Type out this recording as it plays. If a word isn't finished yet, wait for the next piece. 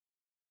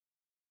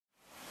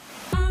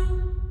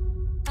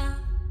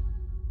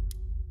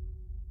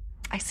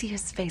I see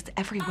his face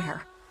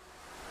everywhere.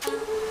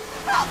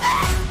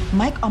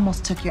 Mike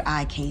almost took your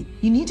eye, Kate.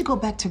 You need to go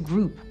back to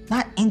group,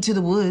 not into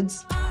the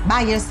woods,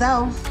 by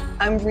yourself.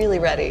 I'm really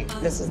ready.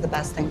 This is the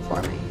best thing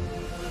for me.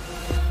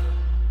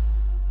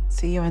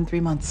 See you in 3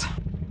 months.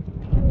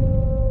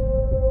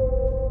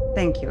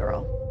 Thank you,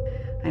 Earl.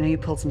 I know you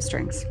pulled some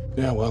strings.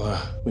 Yeah,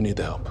 well, we need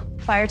the help.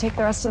 Fire take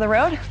the rest of the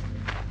road?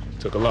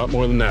 Took a lot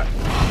more than that.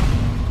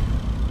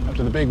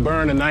 After the big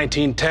burn in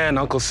 1910,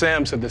 Uncle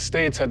Sam said the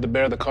states had to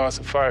bear the cost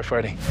of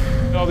firefighting.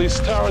 All these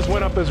towers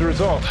went up as a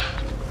result.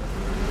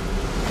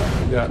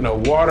 We got no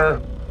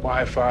water,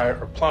 Wi-Fi,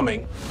 or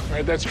plumbing. All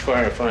right, that's your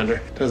fire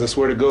finder. Tells us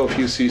where to go if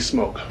you see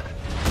smoke.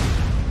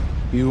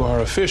 You are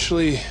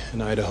officially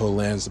an Idaho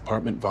Lands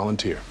Department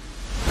volunteer.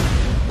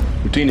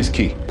 Routine is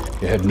key.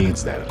 Your head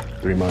needs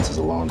that. 3 months is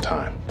a long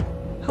time.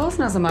 Who else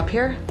knows I'm up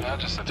here?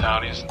 Just the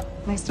townies.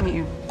 Nice to meet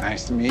you.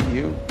 Nice to meet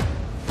you.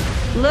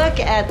 Look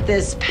at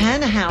this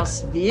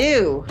penthouse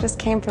view. Just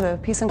came for the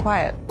peace and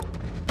quiet.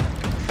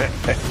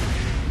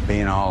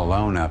 Being all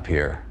alone up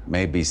here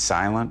may be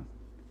silent,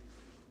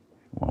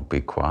 won't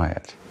be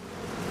quiet.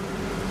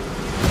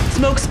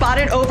 Smoke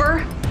spotted,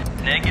 over.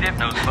 Negative,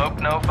 no smoke,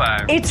 no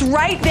fire. It's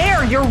right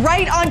there. You're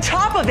right on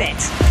top of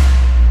it.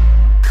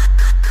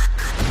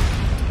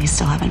 We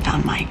still haven't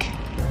found Mike.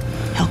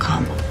 He'll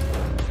come.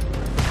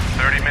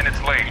 30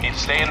 minutes late. You need to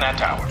stay in that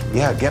tower.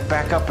 Yeah, get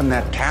back up in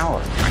that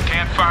tower. I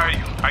can't fire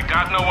you. I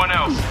got no one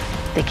else.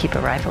 They keep a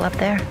rifle up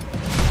there?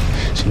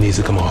 She needs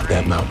to come off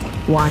that mountain.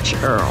 Watch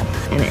Earl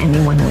and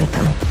anyone with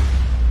him.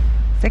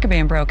 Sick of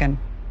being broken.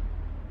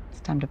 It's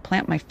time to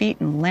plant my feet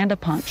and land a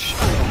punch.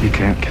 You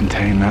can't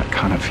contain that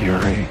kind of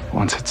fury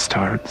once it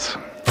starts.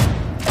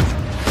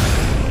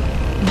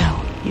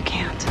 No, you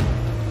can't.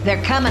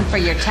 They're coming for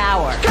your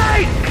tower.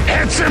 Hey!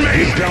 Answer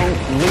me!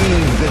 Don't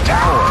leave the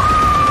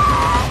tower.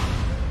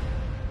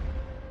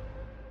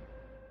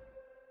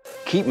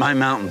 Keep my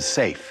mountain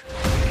safe.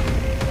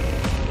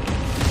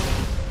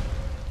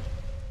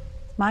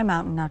 My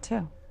mountain now,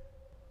 too.